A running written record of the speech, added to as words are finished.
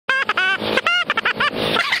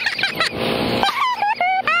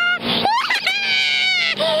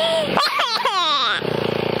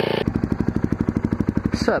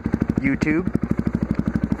YouTube.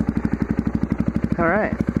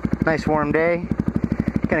 Alright, nice warm day.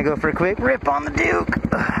 Gonna go for a quick rip on the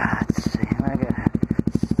Duke. Let's see, I gotta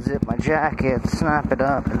zip my jacket, snap it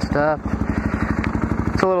up and stuff.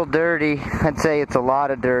 It's a little dirty. I'd say it's a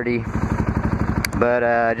lot of dirty. But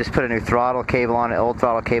I just put a new throttle cable on it. Old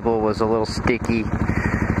throttle cable was a little sticky.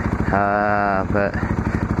 But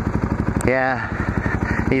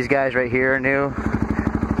yeah, these guys right here are new.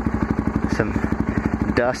 Some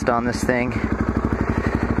dust on this thing.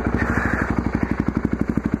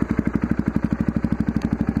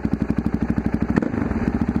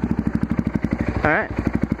 Alright,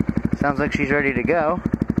 sounds like she's ready to go.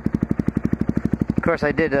 Of course, I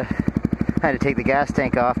had to take the gas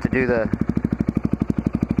tank off to do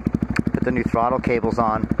put the new throttle cables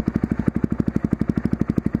on.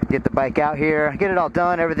 Get the bike out here, get it all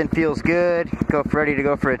done, everything feels good, ready to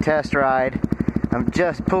go for a test ride. I'm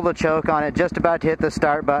just pulled the choke on it, just about to hit the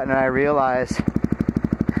start button, and I realized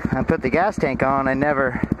I put the gas tank on, I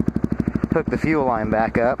never hooked the fuel line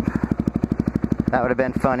back up. That would have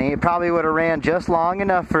been funny. It probably would have ran just long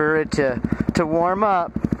enough for it to warm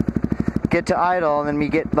up, get to idle, and then me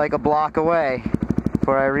get like a block away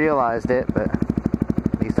before I realized it, but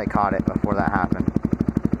at least I caught it before that happened.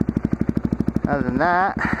 Other than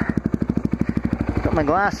that, got my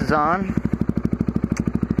glasses on.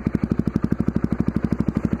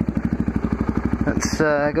 Let's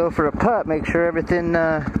go for a putt, make sure everything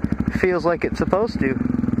feels like it's supposed to.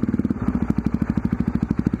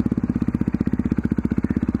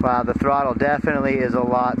 Wow, the throttle definitely is a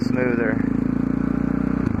lot smoother.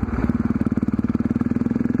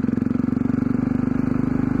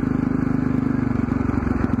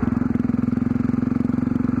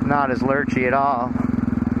 Not as lurchy at all.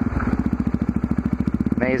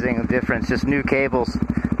 Amazing difference, just new cables.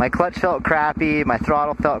 My clutch felt crappy, my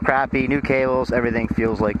throttle felt crappy, new cables, everything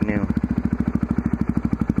feels like new.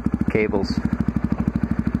 Cables.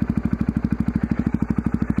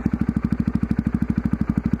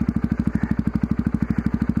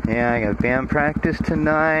 Yeah, I got band practice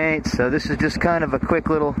tonight, so this is just kind of a quick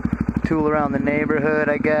little tool around the neighborhood,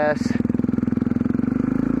 I guess.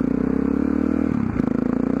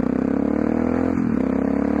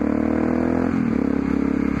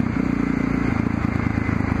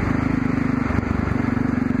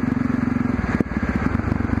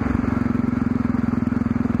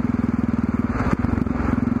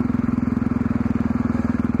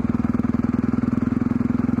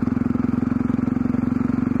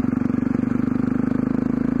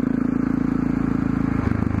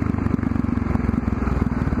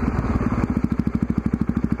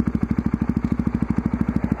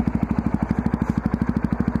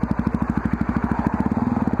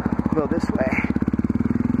 Go this way.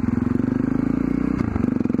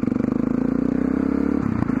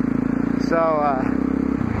 So,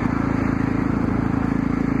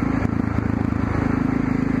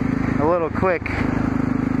 a little quick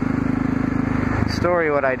story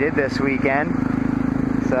what I did this weekend.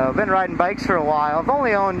 So, I've been riding bikes for a while. I've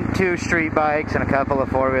only owned 2 street bikes and a couple of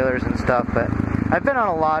 4-wheelers and stuff, but I've been on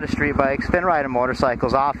a lot of street bikes, been riding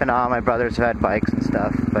motorcycles off and on. My brothers have had bikes and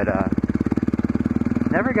stuff, but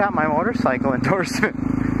never got my motorcycle endorsement.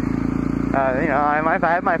 You know, I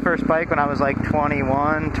had my first bike when I was like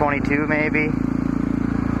 21, 22 maybe.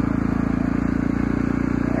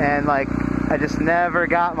 And like, I just never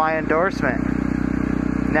got my endorsement.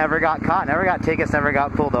 Never got caught, never got tickets, never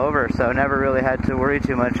got pulled over, so never really had to worry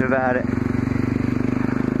too much about it.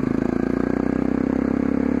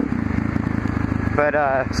 But,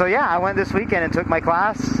 so yeah, I went this weekend and took my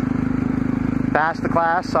class. Passed the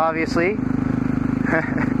class, obviously.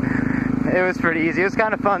 It was pretty easy. It was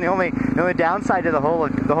kind of fun. The only downside to the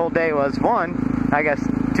whole day was, one, I guess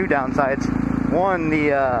 2 downsides. One,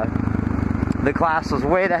 the class was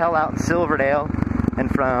way the hell out in Silverdale, and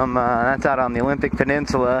from that's out on the Olympic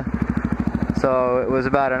Peninsula. So it was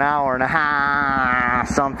about an hour and a half,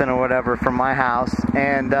 something or whatever, from my house.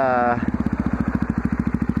 And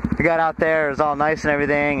we got out there. It was all nice and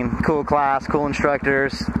everything, and cool class, cool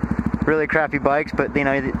instructors. Really crappy bikes, but you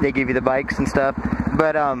know, they give you the bikes and stuff.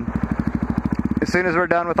 But as soon as we're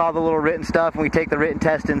done with all the little written stuff and we take the written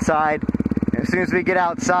test inside, as soon as we get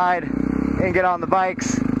outside and get on the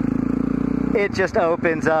bikes, it just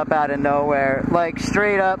opens up out of nowhere, like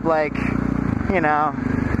straight up, like, you know,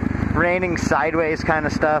 raining sideways kind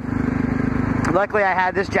of stuff. Luckily I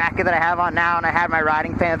had this jacket that I have on now, and I had my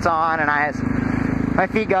riding pants on, and my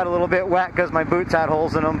feet got a little bit wet because my boots had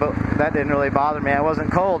holes in them, but that didn't really bother me. I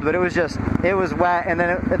wasn't cold, but it was wet, and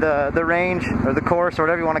then the range, or the course, or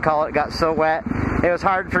whatever you want to call it, got so wet, it was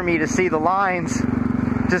hard for me to see the lines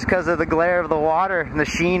just because of the glare of the water and the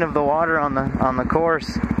sheen of the water on the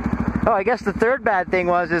course. Oh, I guess the third bad thing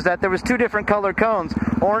is that there was two different color cones,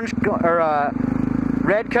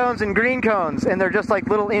 red cones and green cones, and they're just like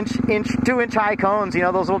little 2-inch high cones, you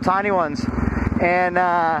know, those little tiny ones. And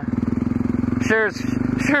sure as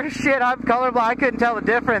shit, I'm colorblind. I couldn't tell the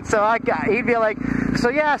difference. So he'd be like, so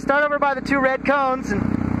yeah, start over by the two red cones,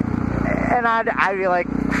 and I'd be like,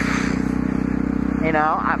 you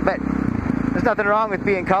know, but there's nothing wrong with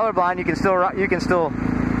being colorblind. You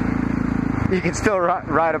can still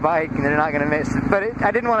ride a bike, and they're not gonna miss it. But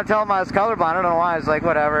I didn't want to tell him I was colorblind. I don't know why. I was like,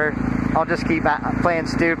 whatever, I'll just keep playing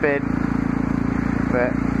stupid.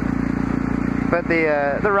 But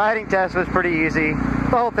the riding test was pretty easy.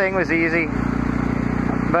 The whole thing was easy.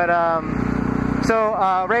 But so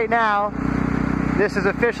right now, this is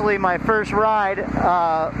officially my first ride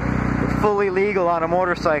fully legal on a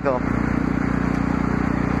motorcycle.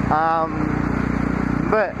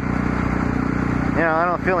 But you know, I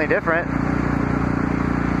don't feel any different.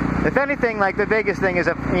 If anything, like, the biggest thing is,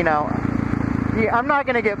 you know, I'm not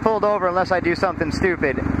going to get pulled over unless I do something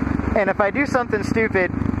stupid. And if I do something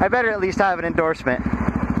stupid, I better at least have an endorsement.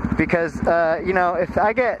 Because, you know, if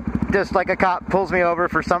I get just like a cop pulls me over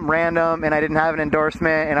for something random and I didn't have an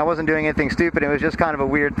endorsement and I wasn't doing anything stupid, it was just kind of a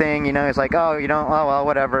weird thing, you know, it's like, oh, you know, oh, well,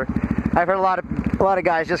 whatever. I've heard a lot of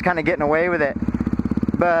guys just kind of getting away with it.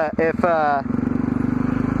 But if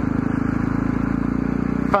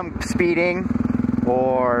I'm speeding,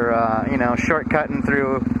 or you know, shortcutting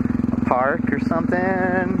through a park or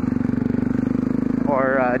something,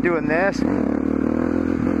 or doing this,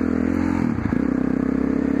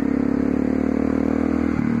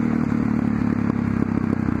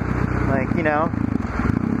 like, you know,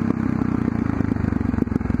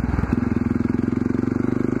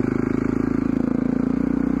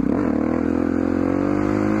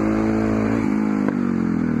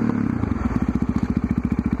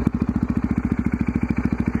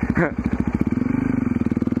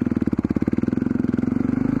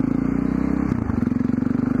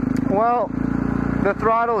 well, the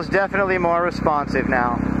throttle is definitely more responsive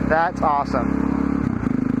now. That's awesome.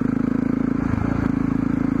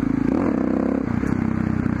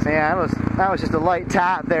 So yeah, that was just a light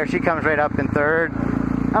tap there. She comes right up in third.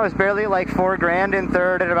 I was barely like $4 grand in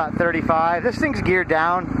third at about 35. This thing's geared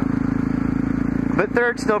down, but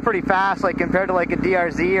third's still pretty fast, like compared to like a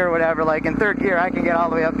DRZ or whatever. Like in third gear, I can get all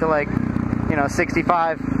the way up to like, you know,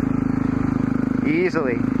 65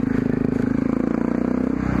 easily.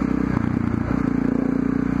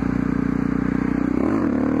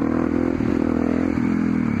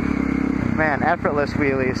 Man, effortless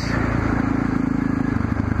wheelies.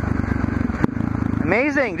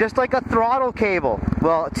 Amazing, just like a throttle cable.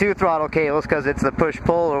 Well, two throttle cables because it's the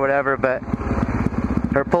push-pull or whatever, but,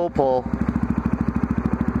 or pull-pull.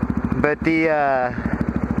 But the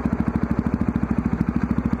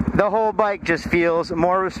whole bike just feels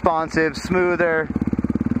more responsive, smoother.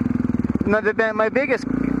 My biggest,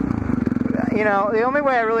 you know, the only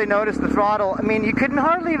way I really noticed the throttle, I mean, you couldn't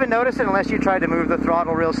hardly even notice it unless you tried to move the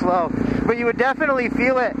throttle real slow. But you would definitely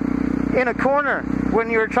feel it in a corner when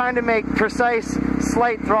you were trying to make precise,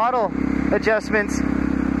 slight throttle adjustments.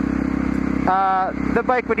 The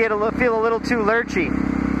bike would feel a little too lurchy.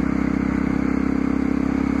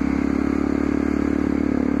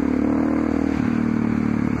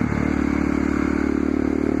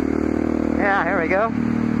 Yeah, here we go.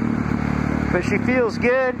 But she feels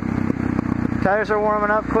good. Tires are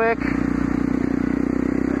warming up quick.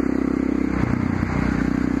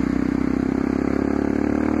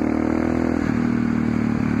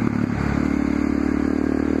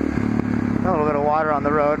 A little bit of water on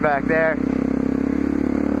the road back there.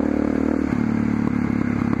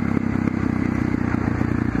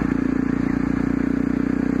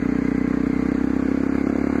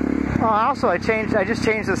 Oh, also I just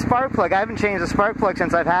changed the spark plug. I haven't changed the spark plug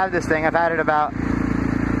since I've had this thing. I've had it about,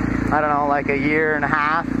 I don't know, like a year and a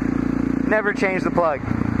half. Never changed the plug.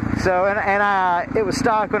 So, and it was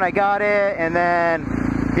stock when I got it, and then,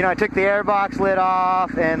 you know, I took the airbox lid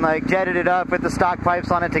off and like jetted it up with the stock pipes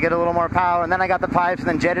on it to get a little more power, and then I got the pipes and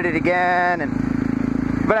then jetted it again,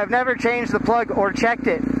 but I've never changed the plug or checked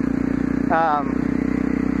it.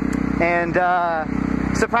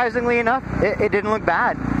 Surprisingly enough, it didn't look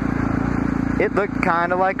bad. It looked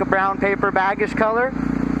kind of like a brown paper baggish color,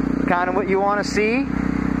 kind of what you want to see.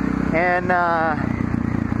 And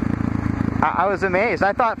I was amazed.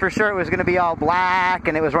 I thought for sure it was going to be all black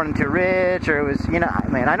and it was running too rich, or it was, you know,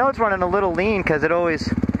 man, I know it's running a little lean because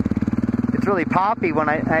it's really poppy when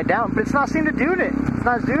I down, but it's not seeming to do it. It's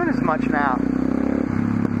not doing as much now.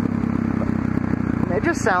 It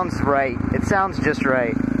just sounds right. It sounds just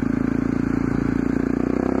right.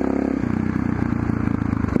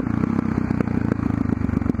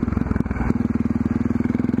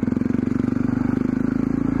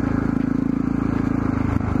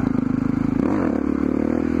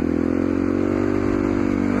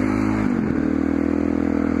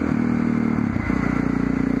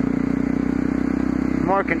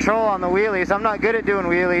 More control on the wheelies. I'm not good at doing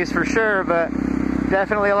wheelies for sure, but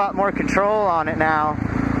definitely a lot more control on it now.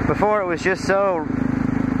 Before it was just so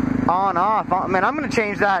on off. Man, I'm going to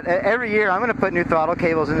change that every year. I'm going to put new throttle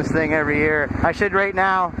cables in this thing every year. I should right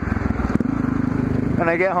now, when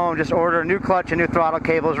I get home, just order a new clutch and new throttle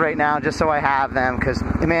cables right now just so I have them, because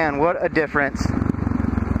man, what a difference.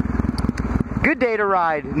 Good day to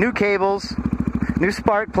ride. New cables, new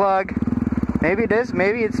spark plug. Maybe it is.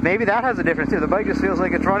 Maybe that has a difference too. The bike just feels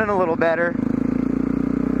like it's running a little better.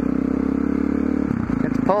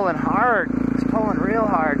 It's pulling hard. It's pulling real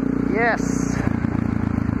hard. Yes.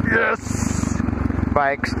 Yes.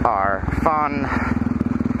 Bikes are fun.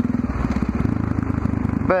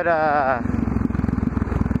 But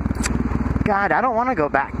God, I don't want to go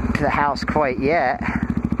back to the house quite yet.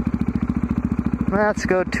 Let's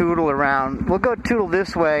go tootle around. We'll go tootle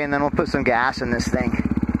this way and then we'll put some gas in this thing.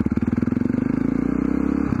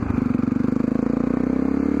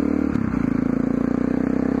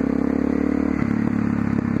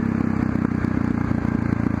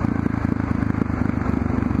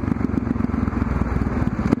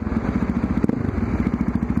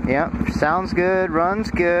 Yep, sounds good,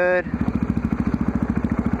 runs good.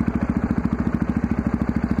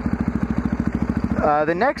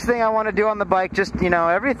 The next thing I want to do on the bike, just, you know,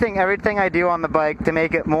 everything I do on the bike to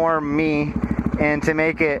make it more me and to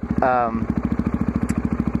make it,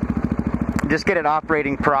 just get it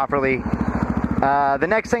operating properly. The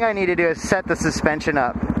next thing I need to do is set the suspension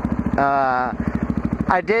up.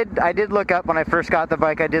 I did look up when I first got the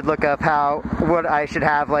bike. I did look up what I should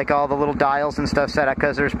have, like all the little dials and stuff set up,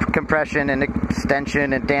 because there's compression and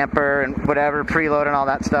extension and damper and whatever, preload and all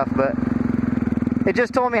that stuff. But it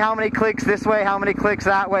just told me how many clicks this way, how many clicks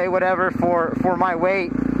that way, whatever for my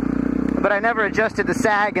weight. But I never adjusted the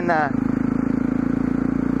sag in the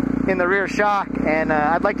rear shock, and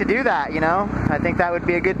I'd like to do that. You know, I think that would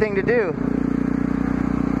be a good thing to do.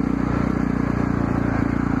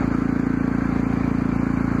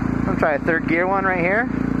 Try a third gear one right here.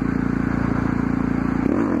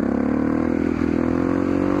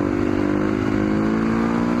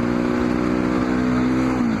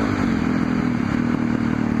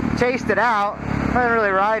 Chased it out. I wasn't really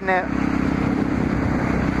riding it.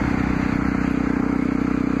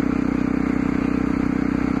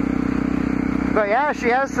 But yeah, she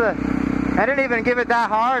has the... I didn't even give it that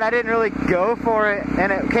hard. I didn't really go for it,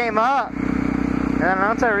 and it came up. And then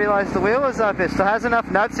once I realized the wheel was up, it still has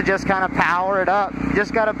enough nuts to just kind of power it up. You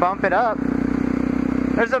just got to bump it up.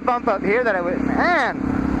 There's a bump up here that I would, man,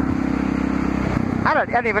 I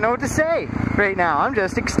don't even know what to say right now. I'm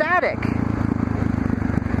just ecstatic.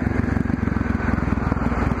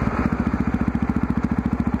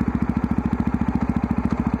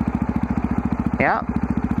 Yeah.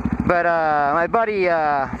 But my buddy,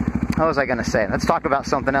 what was I going to say? Let's talk about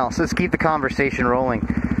something else. Let's keep the conversation rolling.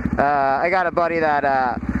 I got a buddy that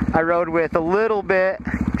I rode with a little bit,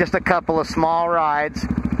 just a couple of small rides.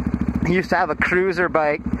 He used to have a cruiser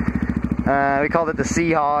bike. We called it the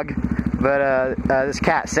Sea Hog. But this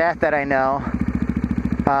cat Seth that I know,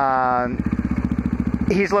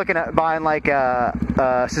 he's looking at buying like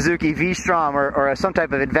a Suzuki V-Strom or some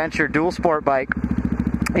type of adventure dual sport bike.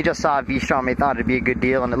 He just saw a V-Strom. He thought it'd be a good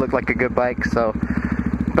deal, and it looked like a good bike. So,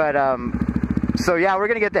 but so yeah, we're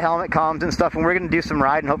gonna get the helmet comms and stuff, and we're gonna do some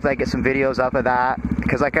riding. Hopefully I get some videos up of that,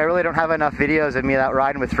 because like I really don't have enough videos of me out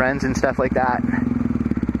riding with friends and stuff like that,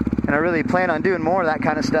 and I really plan on doing more of that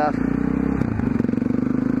kind of stuff.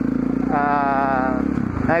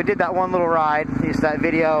 I did that one little ride, used that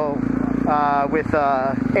video with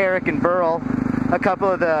Eric and Burl, a couple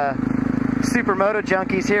of the Supermoto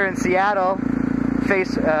junkies here in Seattle,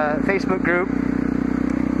 Facebook group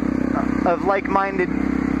of like-minded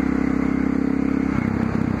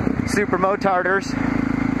super motarders.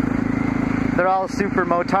 They're all super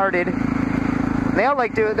motarded. They all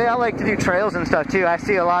like to do trails and stuff too. I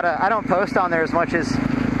see a lot of, I don't post on there as much as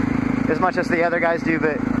the other guys do,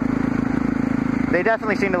 but they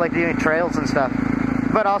definitely seem to like doing trails and stuff.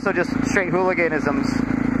 But also just straight hooliganisms.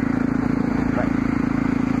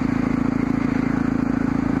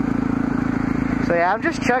 So yeah, I'm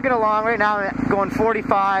just chugging along right now, going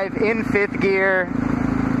 45 in 5th gear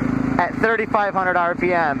at 3,500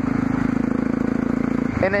 RPM.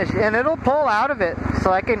 And it'll pull out of it,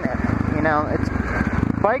 so I can, you know,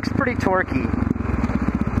 bike's pretty torquey.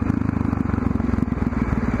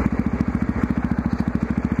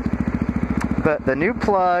 But the new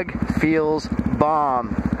plug feels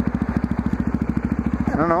bomb.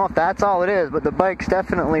 I don't know if that's all it is, but the bike's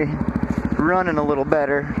definitely running a little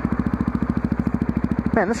better.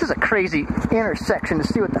 Man, this is a crazy intersection to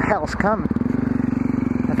see what the hell's coming.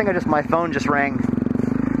 I think my phone just rang.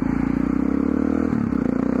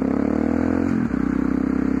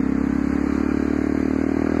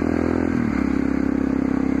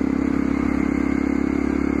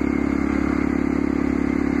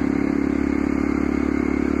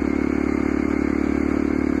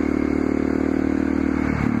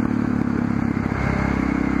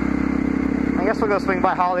 We'll go swing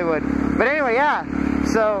by Hollywood. But anyway, yeah.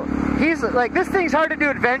 So he's like, this thing's hard to do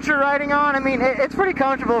adventure riding on. I mean, it's pretty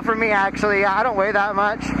comfortable for me actually. I don't weigh that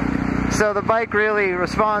much, so the bike really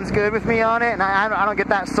responds good with me on it, and I don't get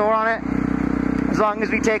that sore on it. As long as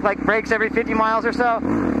we take like breaks every 50 miles or so.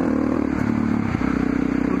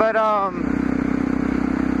 But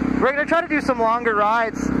we're gonna try to do some longer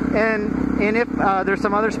rides, and if there's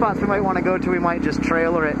some other spots we might want to go to, we might just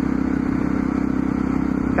trailer it.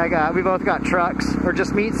 We both got trucks, or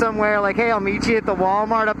just meet somewhere like, hey, I'll meet you at the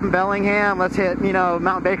Walmart up in Bellingham. Let's hit,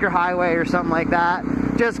 Mount Baker Highway or something like that.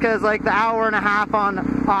 Just because like the hour and a half on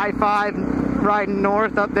I-5 riding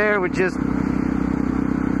north up there would just,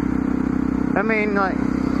 I mean, like,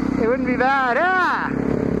 it wouldn't be bad. Ah!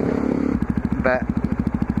 But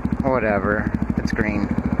whatever, it's green.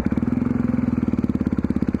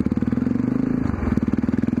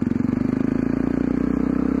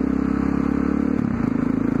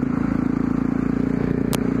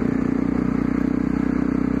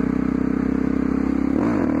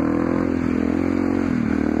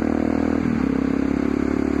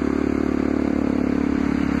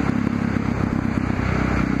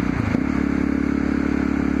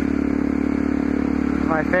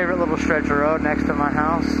 My favorite little stretch of road next to my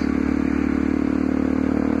house.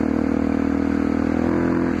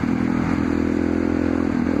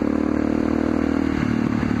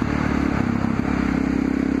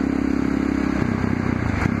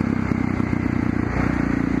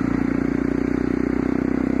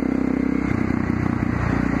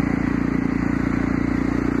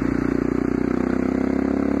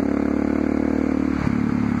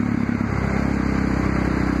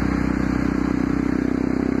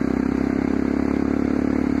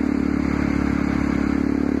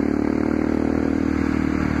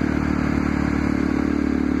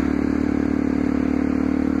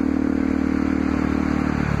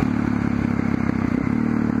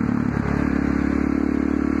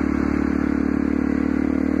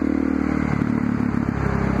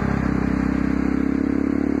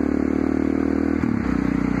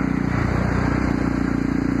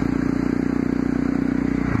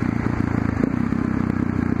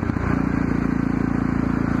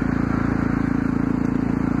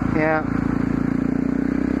 Yeah.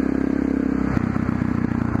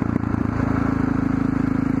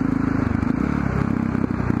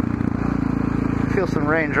 Feel some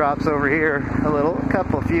raindrops over here,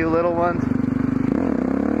 a few little ones.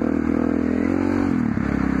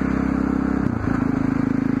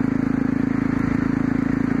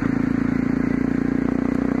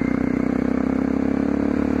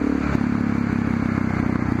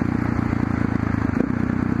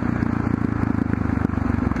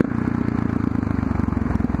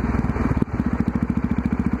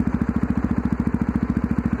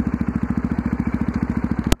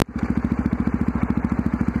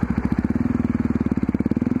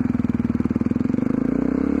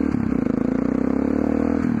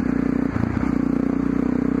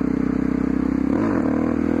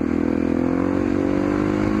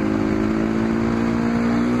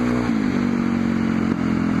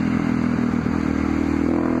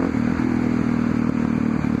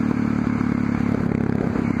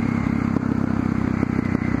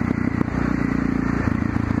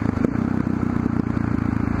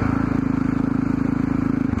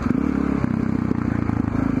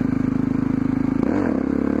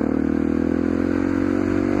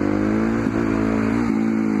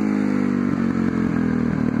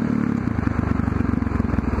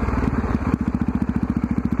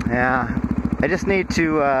 Yeah, I just need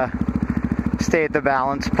to stay at the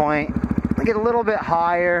balance point. I get a little bit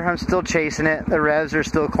higher. I'm still chasing it. The revs are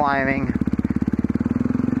still climbing.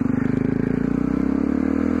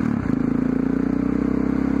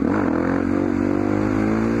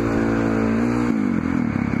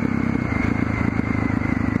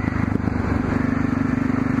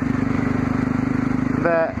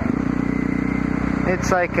 But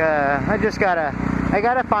it's like I just gotta I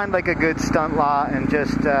gotta find like a good stunt lot and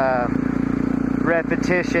just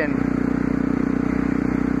repetition.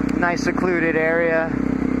 Nice secluded area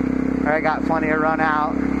where I got plenty of run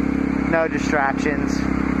out, no distractions.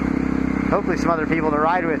 Hopefully some other people to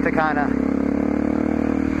ride with to kind of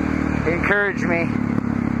encourage me,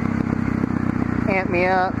 amp me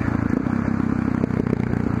up.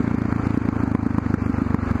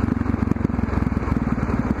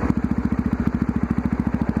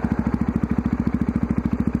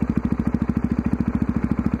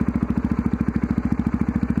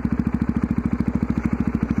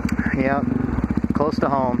 Yep, close to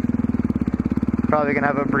home. Probably gonna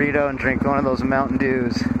have a burrito and drink one of those Mountain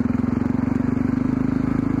Dews.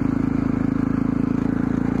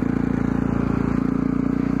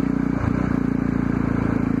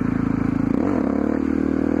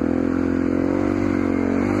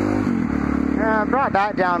 I brought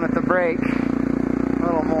that down with the brake a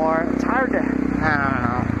little more. It's hard to, I don't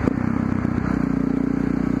know.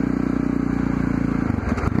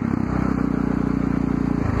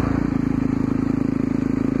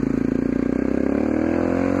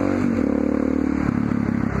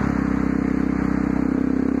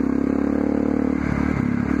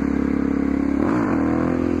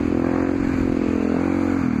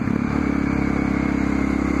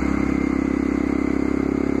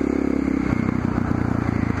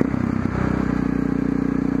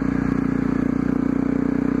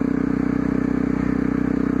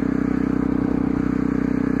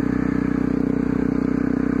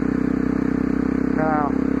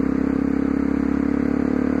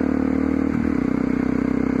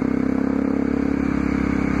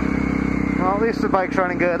 Well, at least the bike's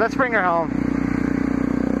running good. Let's bring her home.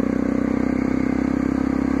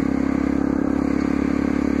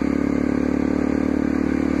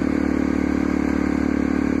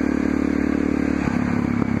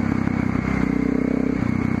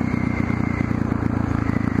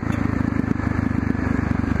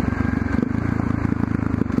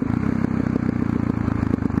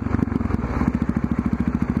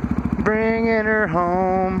 Bringing her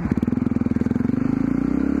home.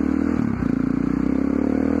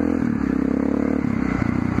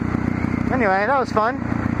 Anyway, that was fun.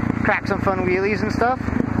 Cracked some fun wheelies and stuff.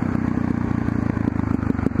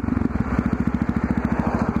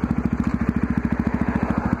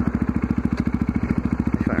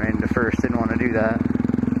 Just went right into first, didn't want to do that.